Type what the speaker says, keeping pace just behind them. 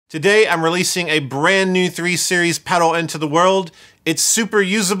Today I'm releasing a brand new 3 Series pedal into the world. It's super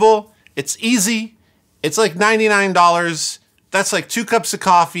usable, it's easy, it's like $99. That's like 2 cups of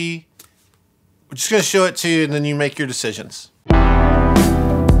coffee. We're just gonna show it to you and then you make your decisions.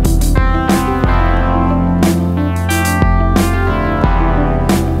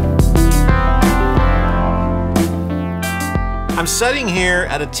 I'm sitting here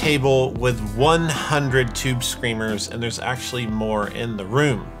at a table with 100 tube screamers, and there's actually more in the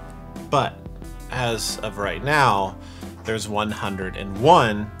room. But as of right now, there's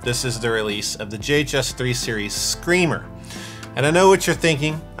 101. This is the release of the JHS 3 Series Screamer. And I know what you're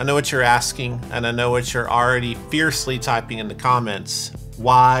thinking, I know what you're asking, and I know what you're already fiercely typing in the comments.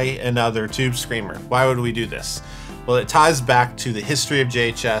 Why another tube screamer? Why would we do this? Well, it ties back to the history of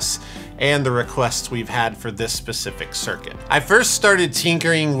JHS and the requests we've had for this specific circuit. I first started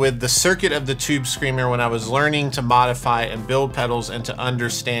tinkering with the circuit of the tube screamer when I was learning to modify and build pedals and to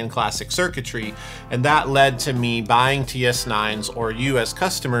understand classic circuitry, and that led to me buying TS9s, or you as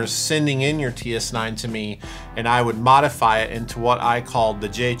customers sending in your TS9 to me, and I would modify it into what I called the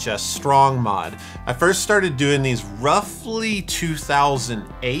JHS Strong Mod. I first started doing these roughly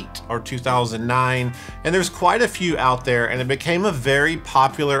 2008 or 2009, and there's quite a few out there, and it became a very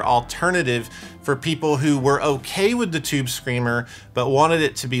popular alternative for people who were okay with the tube screamer but wanted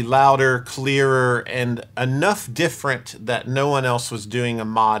it to be louder, clearer, and enough different that no one else was doing a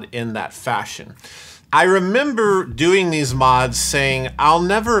mod in that fashion. I remember doing these mods saying, I'll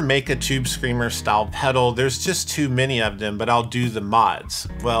never make a tube screamer style pedal, there's just too many of them, but I'll do the mods.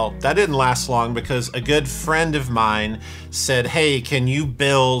 Well, that didn't last long because a good friend of mine said, hey, can you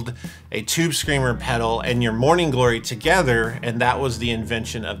build a tube screamer pedal and your Morning Glory together? And that was the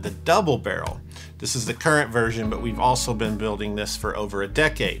invention of the double barrel. This is the current version, but we've also been building this for over a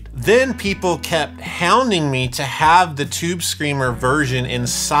decade. Then people kept hounding me to have the tube screamer version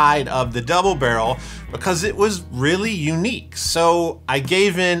inside of the double barrel because it was really unique. So I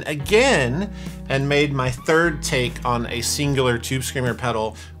gave in again and made my third take on a singular tube screamer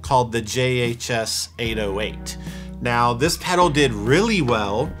pedal called the JHS 808. Now this pedal did really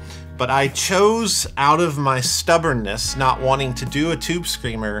well, but I chose out of my stubbornness not wanting to do a tube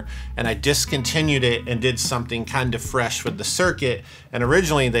screamer, and I discontinued it and did something kind of fresh with the circuit. And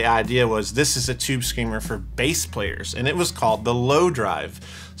originally the idea was this is a tube screamer for bass players, and it was called the low drive.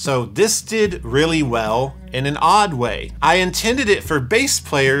 So this did really well in an odd way. I intended it for bass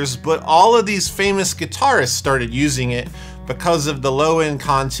players, but all of these famous guitarists started using it because of the low end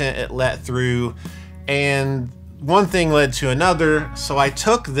content it let through, and one thing led to another, so I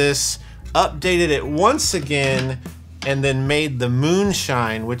took this, updated it once again, and then made the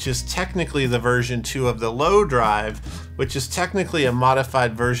Moonshine, which is technically the version 2 of the low drive, which is technically a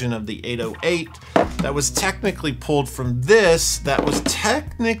modified version of the 808 that was technically pulled from this, that was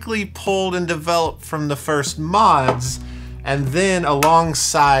technically pulled and developed from the first mods, and then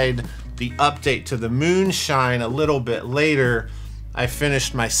alongside the update to the Moonshine a little bit later, I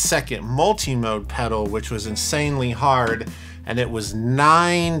finished my second multi-mode pedal, which was insanely hard, and it was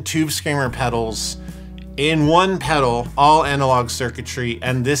 9 tube screamer pedals in one pedal, all analog circuitry,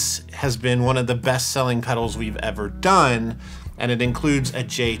 and this has been one of the best-selling pedals we've ever done, and it includes a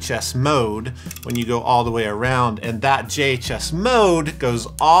JHS mode when you go all the way around, and that JHS mode goes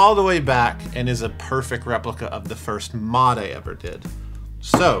all the way back and is a perfect replica of the first mod I ever did.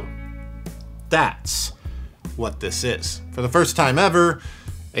 So that's what this is. For the first time ever,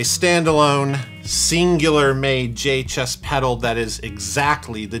 a standalone, singular made JHS pedal that is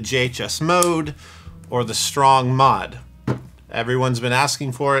exactly the JHS mode or the strong mod. Everyone's been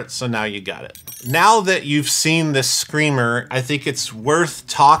asking for it, so now you got it. Now that you've seen this screamer, I think it's worth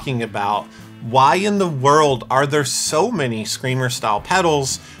talking about why in the world are there so many screamer style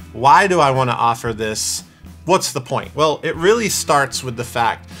pedals? Why do I want to offer this? What's the point? Well, it really starts with the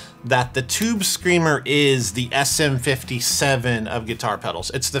fact that the tube screamer is the SM57 of guitar pedals.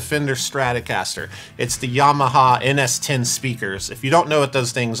 It's the Fender Stratocaster. It's the Yamaha NS10 speakers. If you don't know what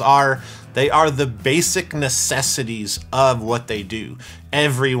those things are, they are the basic necessities of what they do.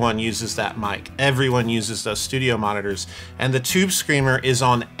 Everyone uses that mic. Everyone uses those studio monitors. And the tube screamer is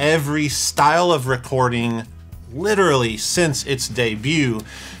on every style of recording literally since its debut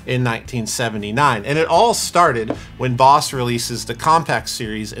in 1979. And it all started when Boss releases the Compact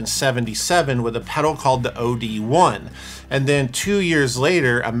Series in '77 with a pedal called the OD1. And then 2 years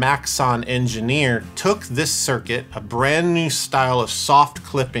later, a Maxon engineer took this circuit, a brand new style of soft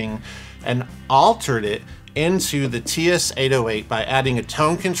clipping, and altered it into the TS808 by adding a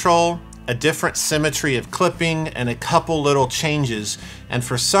tone control, a different symmetry of clipping, and a couple little changes. And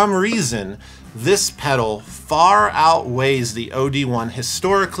for some reason, This pedal far outweighs the OD1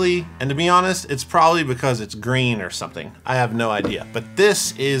 historically, and to be honest, it's probably because it's green or something. I have no idea, but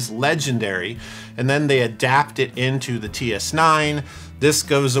this is legendary, and then they adapt it into the TS9. This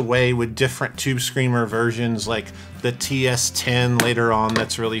goes away with different Tube Screamer versions like the TS10 later on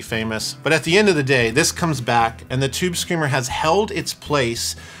that's really famous. But at the end of the day, this comes back, and the Tube Screamer has held its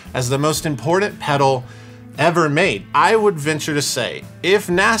place as the most important pedal ever made. I would venture to say, if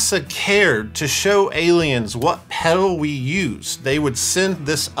NASA cared to show aliens what pedal we use, they would send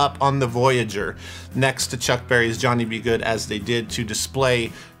this up on the Voyager next to Chuck Berry's Johnny B. Goode, as they did to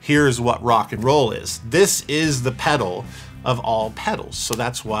display, here's what rock and roll is. This is the pedal of all pedals. So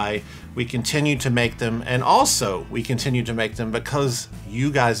that's why we continue to make them, and also we continue to make them because you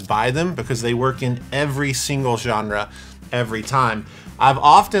guys buy them, because they work in every single genre every time. I've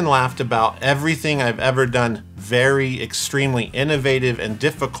often laughed about everything I've ever done very extremely innovative and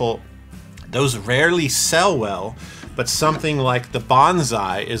difficult. Those rarely sell well, but something like the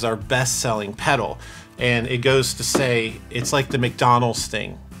Bonsai is our best-selling pedal. And it goes to say, it's like the McDonald's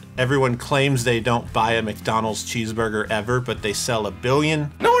thing. Everyone claims they don't buy a McDonald's cheeseburger ever, but they sell 1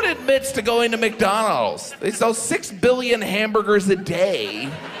 billion. No one admits to going to McDonald's. They sell 6 billion hamburgers a day.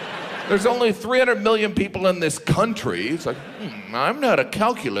 There's only 300 million people in this country. It's like, I'm not a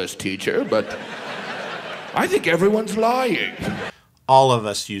calculus teacher, but I think everyone's lying. All of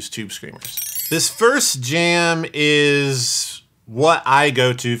us use Tube Screamers. This first jam is what I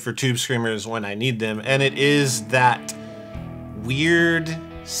go to for Tube Screamers when I need them, and it is that weird,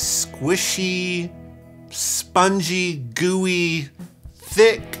 squishy, spongy, gooey,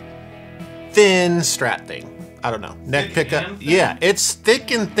 thick, thin Strat thing. I don't know. Neck pickup. Yeah, it's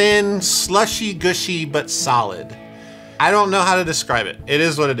thick and thin, slushy, gushy, but solid. I don't know how to describe it. It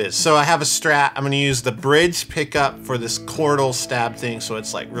is what it is. So I have a Strat. I'm going to use the bridge pickup for this chordal stab thing, so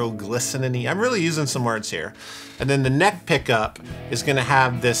it's like real glistening-y. I'm really using some words here. And then the neck pickup is going to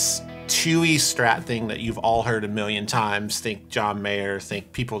have this chewy Strat thing that you've all heard a million times. Think John Mayer,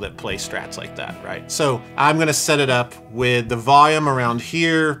 think people that play Strats like that, right? So I'm gonna set it up with the volume around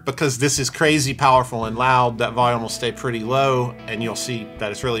here, because this is crazy powerful and loud. That volume will stay pretty low, and you'll see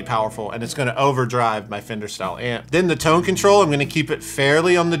that it's really powerful, and it's gonna overdrive my Fender style amp. Then the tone control, I'm gonna keep it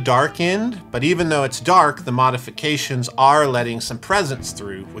fairly on the dark end, but even though it's dark, the modifications are letting some presence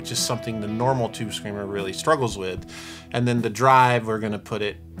through, which is something the normal Tube Screamer really struggles with. And then the drive, we're gonna put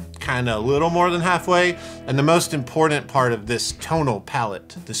it kind of a little more than halfway. And the most important part of this tonal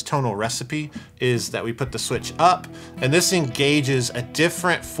palette, this tonal recipe, is that we put the switch up, and this engages a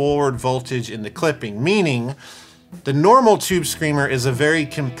different forward voltage in the clipping, meaning the normal Tube Screamer is a very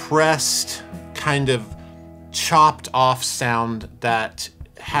compressed, kind of chopped off sound that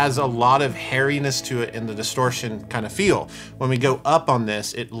has a lot of hairiness to it in the distortion kind of feel. When we go up on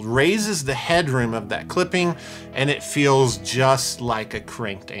this, it raises the headroom of that clipping, and it feels just like a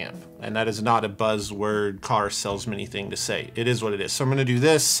cranked amp. And that is not a buzzword car salesman-y thing to say. It is what it is. So I'm gonna do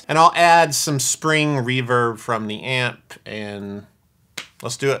this, and I'll add some spring reverb from the amp, and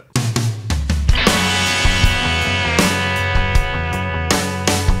let's do it.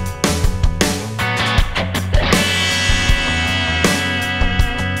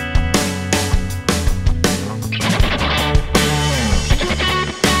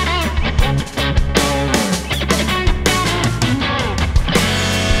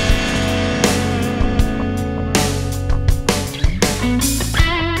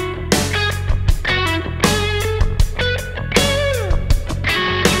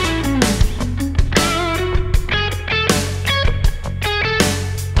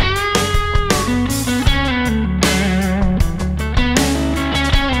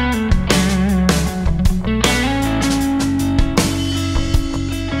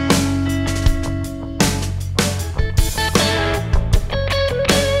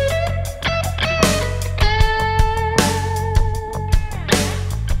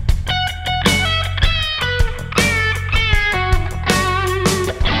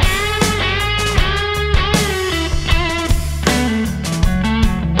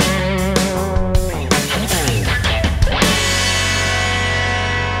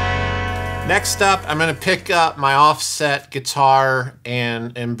 Next up, I'm gonna pick up my offset guitar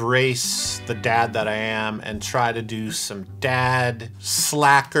and embrace the dad that I am and try to do some dad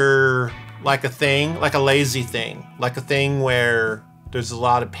slacker, like a lazy thing, like a thing where there's a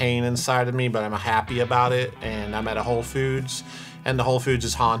lot of pain inside of me, but I'm happy about it, and I'm at a Whole Foods, and the Whole Foods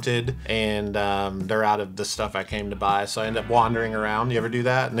is haunted, and they're out of the stuff I came to buy, so I end up wandering around. You ever do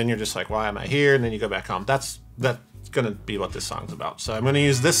that? And then you're just like, why am I here? And then you go back home. That's gonna be what this song's about. So I'm gonna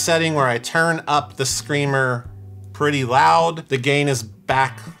use this setting where I turn up the screamer pretty loud. The gain is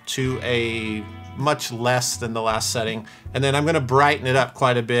back to a much less than the last setting. And then I'm gonna brighten it up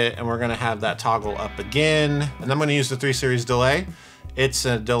quite a bit, and we're gonna have that toggle up again. And I'm gonna use the 3 series delay. It's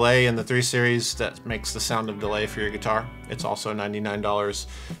a delay in the 3 series that makes the sound of delay for your guitar. It's also $99.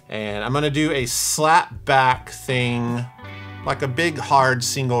 And I'm gonna do a slap back thing, like a big hard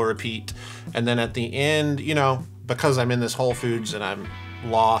single repeat. And then at the end, you know, because I'm in this Whole Foods and I'm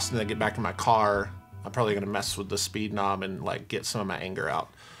lost and I get back in my car, I'm probably gonna mess with the speed knob and like get some of my anger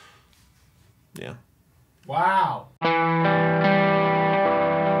out. Yeah. Wow.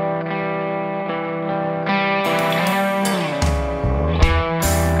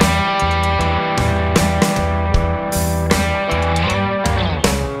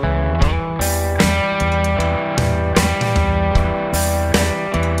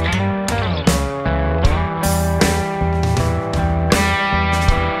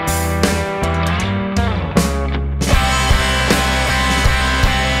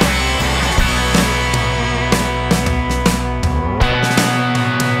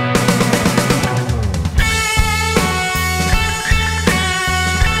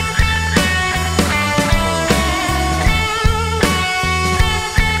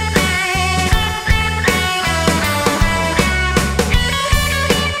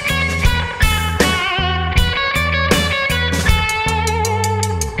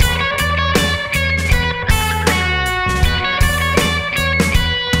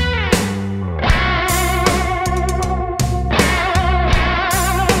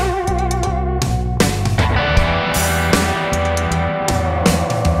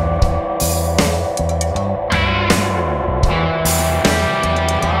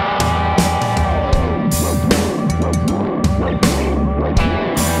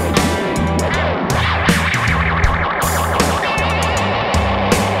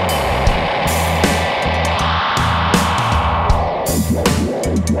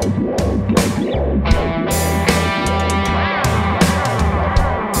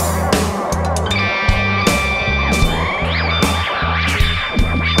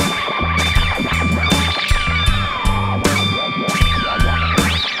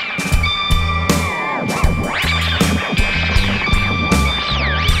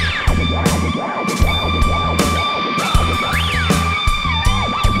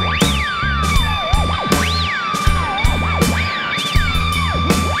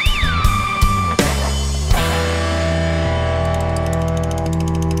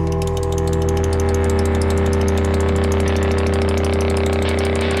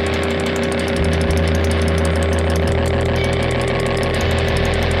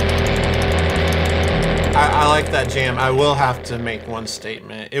 I like that jam. I will have to make one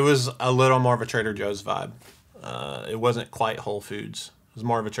statement. It was a little more of a Trader Joe's vibe. It wasn't quite Whole Foods. It was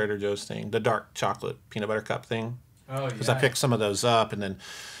more of a Trader Joe's thing. The dark chocolate peanut butter cup thing. Oh, yeah. Because I picked some of those up, and then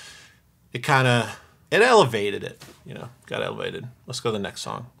it elevated it. You know, got elevated. Let's go to the next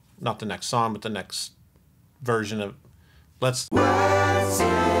song. Not the next song, but the next version of.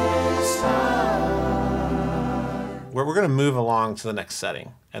 We're going to move along to the next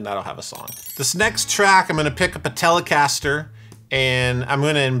setting, and that'll have a song. This next track, I'm going to pick up a Telecaster, and I'm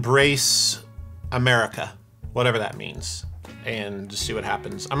going to embrace America, whatever that means, and just see what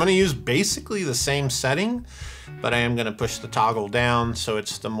happens. I'm going to use basically the same setting, but I am going to push the toggle down so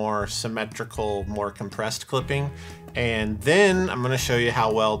it's the more symmetrical, more compressed clipping. And then I'm going to show you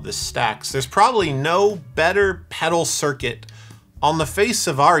how well this stacks. There's probably no better pedal circuit on the face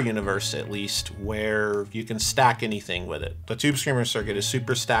of our universe, at least, where you can stack anything with it. The Tube Screamer circuit is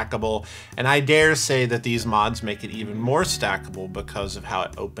super stackable, and I dare say that these mods make it even more stackable because of how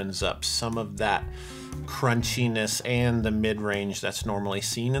it opens up some of that crunchiness and the mid-range that's normally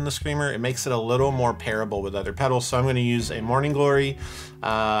seen in the Screamer. It makes it a little more pairable with other pedals. So I'm going to use a Morning Glory,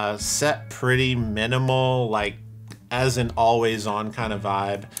 set pretty minimal, like as an always on kind of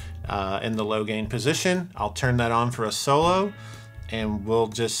vibe, in the low gain position. I'll turn that on for a solo, and we'll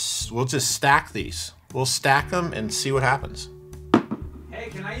just stack these. We'll stack them and see what happens. Hey,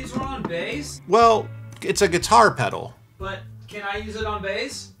 can I use one on bass? Well, it's a guitar pedal. But can I use it on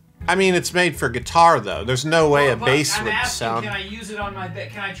bass? I mean, it's made for guitar, though. There's no way a But bass I'm would asking, sound. can I use it on my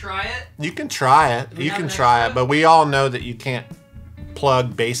bass? Can I try it? You can try it. we You have can an try it, extra? but we all know that you can't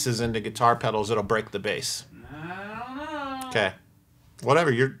plug basses into guitar pedals. It'll break the bass. I don't know. Okay.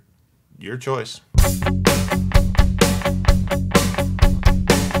 Whatever. Your choice.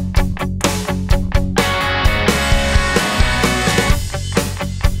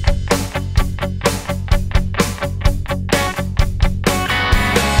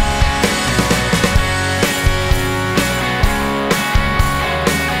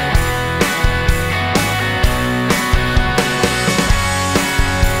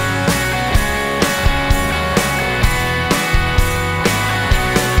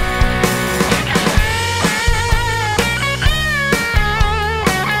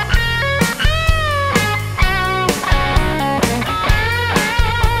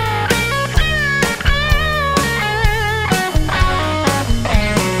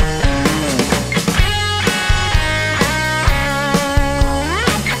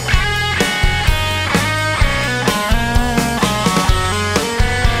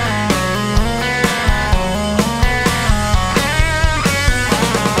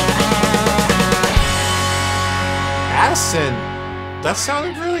 Yes, and that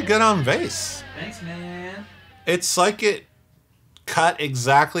sounded really good on bass. Thanks, man. It's like it cut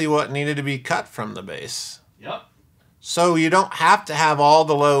exactly what needed to be cut from the bass. Yep. So you don't have to have all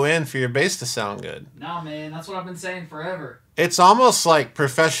the low end for your bass to sound good. Nah, man, that's what I've been saying forever. It's almost like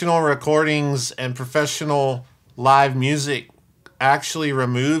professional recordings and professional live music actually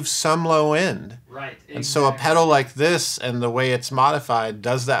remove some low end. Right, exactly. And so a pedal like this and the way it's modified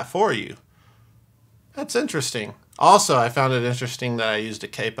does that for you. That's interesting. Also, I found it interesting that I used a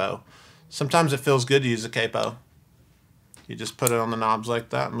capo. Sometimes it feels good to use a capo. You just put it on the knobs like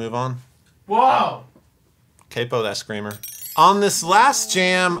that and move on. Whoa! Capo that screamer. On this last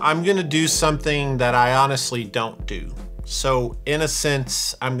jam, I'm gonna do something that I honestly don't do. So in a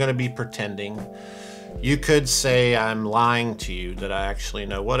sense, I'm gonna be pretending. You could say I'm lying to you, that I actually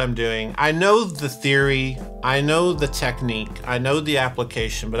know what I'm doing. I know the theory, I know the technique, I know the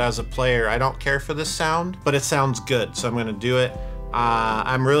application, but as a player, I don't care for this sound, but it sounds good, so I'm gonna do it.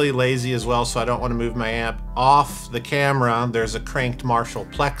 I'm really lazy as well, so I don't wanna move my amp. Off the camera, there's a cranked Marshall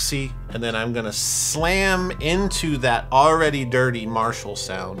Plexi, and then I'm gonna slam into that already dirty Marshall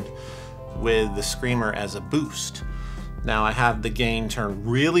sound with the screamer as a boost. Now I have the gain turned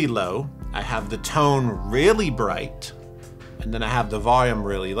really low, I have the tone really bright, and then I have the volume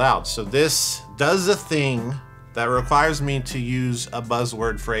really loud. So this does a thing that requires me to use a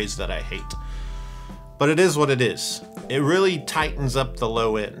buzzword phrase that I hate. But it is what it is. It really tightens up the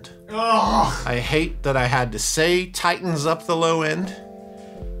low end. Ugh. I hate that I had to say tightens up the low end.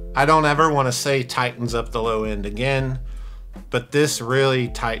 I don't ever want to say tightens up the low end again, but this really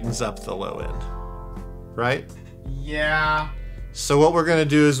tightens up the low end, right? Yeah. So what we're gonna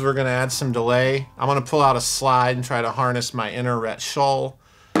do is we're gonna add some delay. I'm gonna pull out a slide and try to harness my inner ret shoal,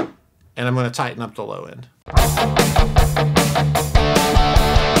 and I'm gonna tighten up the low end.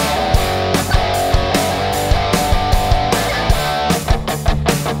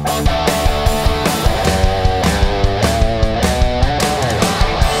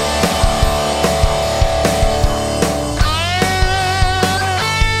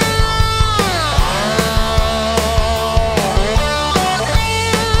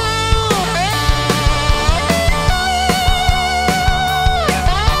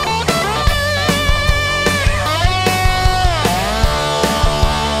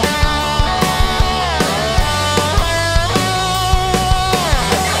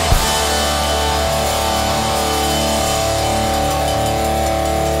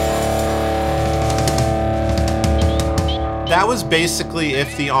 That was basically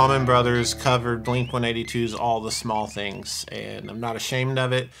if the Allman Brothers covered Blink-182's All the Small Things, and I'm not ashamed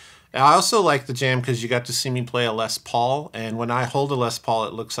of it. I also like the jam because you got to see me play a Les Paul, and when I hold a Les Paul,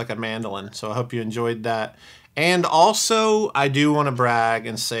 it looks like a mandolin, so I hope you enjoyed that. And also, I do want to brag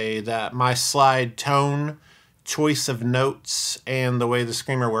and say that my slide tone, choice of notes, and the way the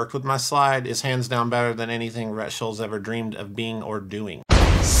screamer worked with my slide is hands down better than anything Rhett Shull's ever dreamed of being or doing.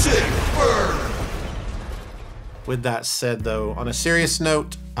 Sick burn! With that said though, on a serious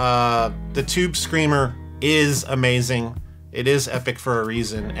note, the Tube Screamer is amazing. It is epic for a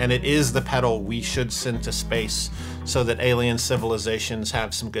reason, and it is the pedal we should send to space so that alien civilizations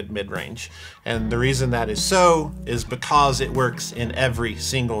have some good mid-range. And the reason that is so is because it works in every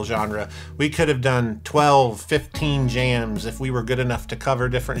single genre. We could have done 12, 15 jams if we were good enough to cover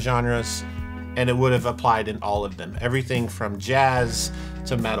different genres, and it would have applied in all of them. Everything from jazz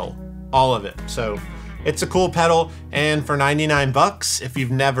to metal, all of it. So it's a cool pedal, and for 99 bucks, if you've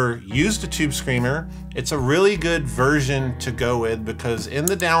never used a Tube Screamer, it's a really good version to go with because in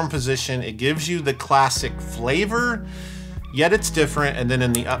the down position, it gives you the classic flavor, yet it's different, and then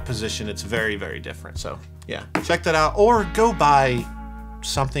in the up position, it's very, very different. So yeah, check that out, or go buy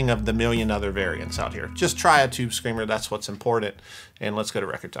something of the million other variants out here. Just try a Tube Screamer, that's what's important, and let's go to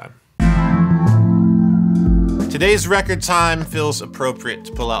record time. Today's record time feels appropriate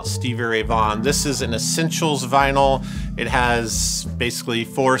to pull out Stevie Ray Vaughan. This is an Essentials vinyl. It has basically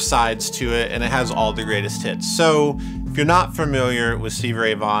 4 sides to it, and it has all the greatest hits. So if you're not familiar with Stevie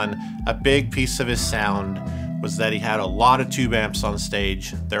Ray Vaughan, a big piece of his sound was that he had a lot of tube amps on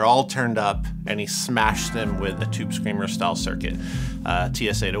stage. They're all turned up, and he smashed them with a Tube Screamer style circuit.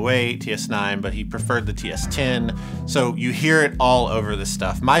 TS-808, TS-9, but he preferred the TS-10. So you hear it all over the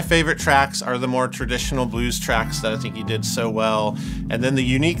stuff. My favorite tracks are the more traditional blues tracks that I think he did so well. And then the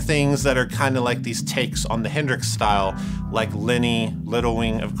unique things that are kind of like these takes on the Hendrix style, like Lenny, Little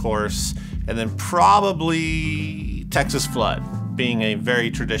Wing, of course, and then probably Texas Flood, being a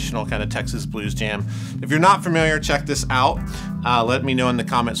very traditional kind of Texas blues jam. If you're not familiar, check this out. Let me know in the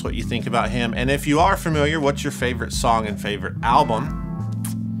comments what you think about him. And if you are familiar, what's your favorite song and favorite album?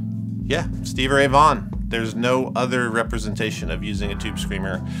 Yeah, Stevie Ray Vaughan. there's no other representation of using a tube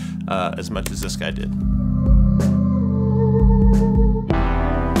screamer as much as this guy did.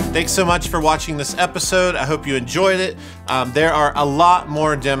 Thanks so much for watching this episode. I hope you enjoyed it. There are a lot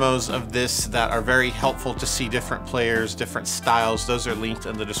more demos of this that are very helpful to see different players, different styles. Those are linked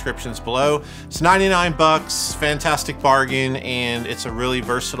in the descriptions below. It's 99 bucks, fantastic bargain, and it's a really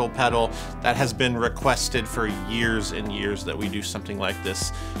versatile pedal that has been requested for years and years that we do something like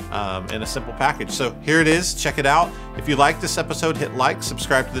this in a simple package. So here it is, check it out. If you like this episode, hit like,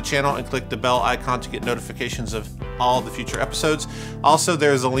 subscribe to the channel, and click the bell icon to get notifications of all the future episodes. Also,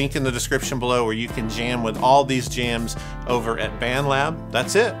 there's a link in the description below where you can jam with all these jams over at BandLab.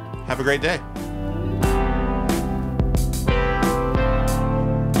 That's it. Have a great day.